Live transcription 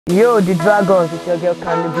Yo, the Dragons, it's your girl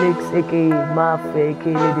Candy Bleakz, aka Maf,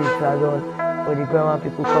 aka Lady Dragon, or the grammar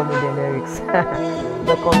people call me the lyrics.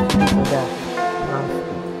 Welcome to that.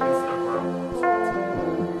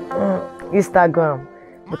 Instagram,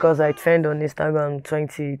 because I trend on Instagram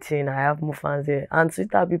 2018. I have more fans there, and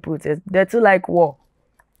Twitter people, they're too like war.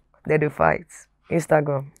 They do fight.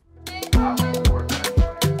 Instagram.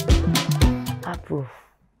 Apple.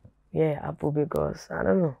 Yeah, Apple, because I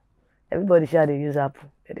don't know. Everybody sure they use Apple.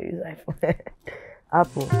 They use iPhone.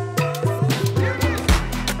 Apple.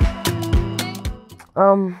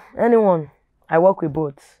 Anyone. I work with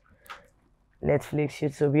both. Netflix,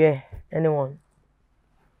 YouTube, yeah. Anyone.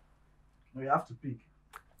 No, you have to pick.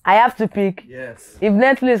 I have to pick. Yes. If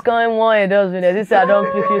Netflix coming one, it does me. This I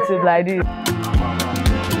don't pick YouTube like this.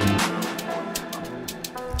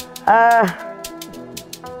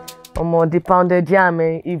 The pounded yam,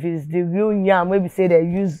 if it's the real yam, maybe say they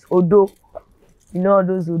use Odo. You know all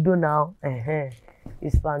those Odo now?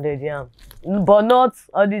 It's pounded yam. But not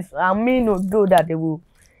all this, I mean Odo that they will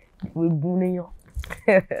boom you.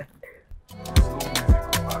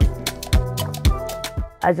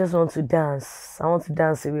 I just want to dance. I want to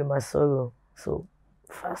dance away my sorrow. So,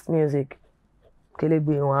 fast music.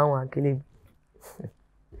 Kelebi, one, Kelebi.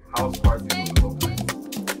 House party.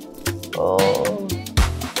 Oh.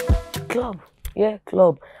 Club. Yeah,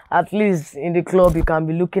 club. At least in the club you can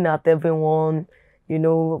be looking at everyone, you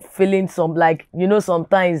know, feeling some, like, you know,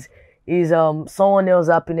 sometimes is someone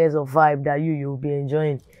else's happiness or vibe that you'll be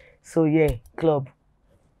enjoying. So yeah, club.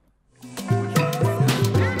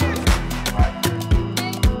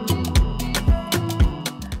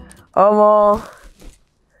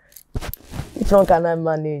 Which one can I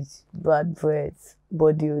manage? Bad breath,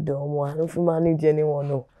 body odor. I don't manage anyone,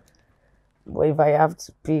 no. But if I have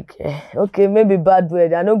to pick, okay, maybe bad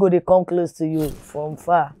bread. I don't go to come close to you from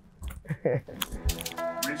far.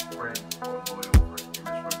 Rich friend or loyal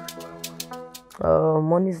friend?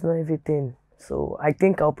 Money is not everything. So I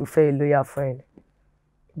think I'll prefer a loyal friend.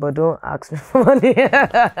 But don't ask me for money.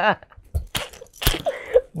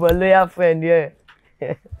 But loyal friend, yeah.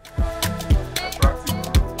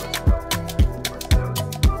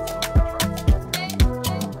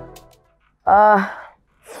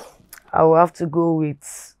 I will have to go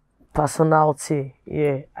with personality.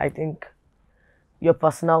 Yeah, I think your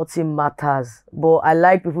personality matters. But I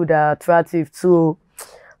like people that are attractive too.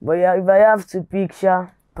 But yeah, if I have to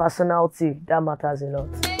picture personality, that matters a lot.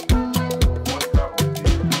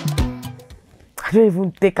 I don't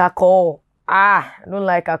even take a call. I don't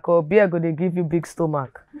like a call. Beer go they give you big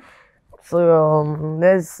stomach. So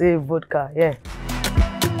let's say vodka, yeah.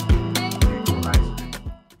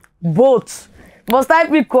 Both. Must I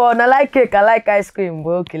pick one? I like cake, I like ice cream. But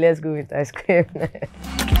okay, let's go with ice cream.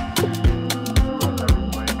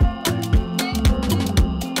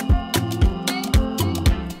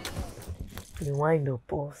 Rewind or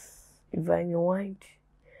pause? If I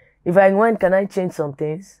rewind, can I change some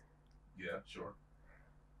things? Yeah, sure.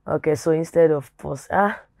 Okay, so instead of pause,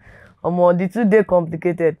 the 2 day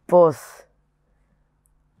complicated, pause.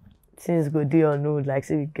 Things go do or no, like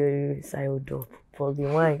say we go side up for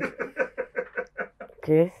rewind.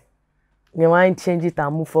 Okay. Rewind, change it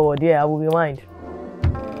and move forward. Yeah, I will rewind.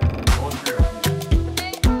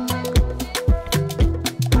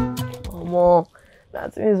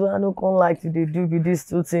 That means what I don't like to do with these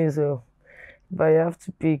 2 things. So, but you have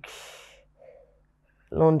to pick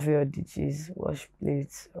laundry or dishes, wash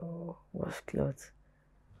plates or wash clothes.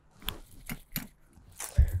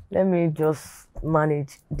 Let me just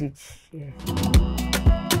manage ditch. Yeah.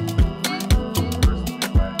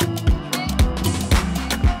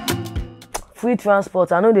 Free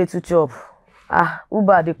transport, I know they too chop.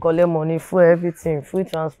 Uber they collect money for everything, free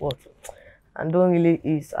transport. And don't really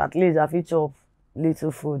eat. At least I feel chop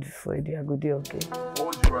little food for a day, a good day, okay. What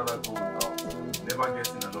would you rather go without? Never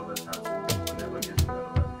getting another tattoo or never getting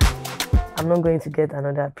another piercing? I'm not going to get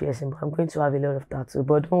another piercing, but I'm going to have a lot of tattoos.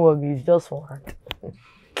 But don't worry, it's just one hand.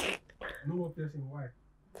 No more piercing, why?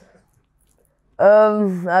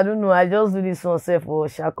 I don't know. I just do this one self or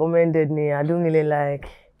she recommended me. I don't really like.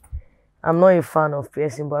 I'm not a fan of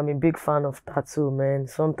piercing, but I'm a big fan of tattoo, man.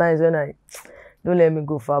 Sometimes when I don't let me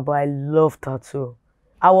go far, but I love tattoo.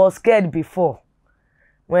 I was scared before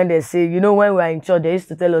when they say, you know, when we were in church, they used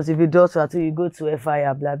to tell us if you do tattoo, you go to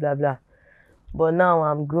fire, blah blah blah. But now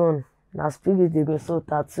I'm grown. Now spirit they go so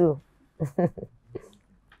tattoo. Do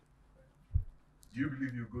you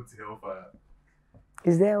believe you go to hellfire?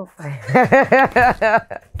 Is there hellfire?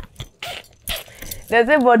 They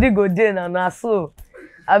say body go jail now, so.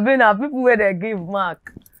 I mean, people where they give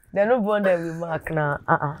mark, they don't want them with mark now.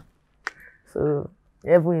 So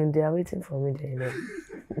Everyone, they are waiting for me there, you know.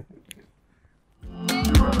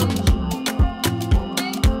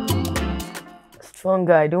 Strong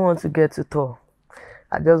guy, I don't want to get too tall.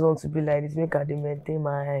 I just want to be like this, make I dey maintain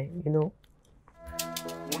my, you know.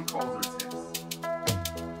 One calls or text.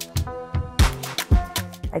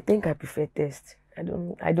 I think I prefer test. I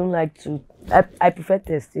don't like to. I prefer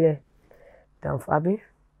test, yeah. Than Fabi.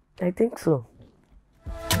 I think so.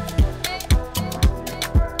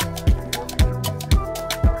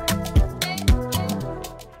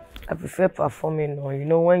 I prefer performing. Or you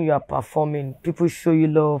know, when you are performing, people show you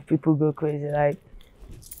love. People go crazy. Like,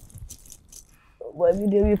 but if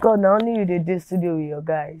they record, now only you dey studio with your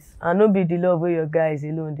guys. And no be the love where your guys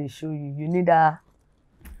alone they show you. You need a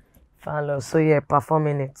fan love. So yeah,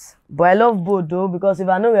 performing it. But I love both though, because if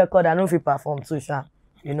I no record, I know if you perform too, sha.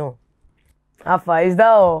 You know. How far is that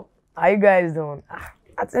all? How you guys doing?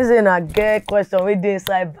 I think saying I get question with the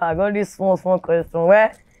inside bag. All these small question.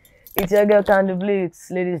 Where it's your girl Candy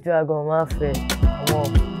Bleakz, ladies dragon, my friend. Come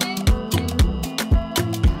on.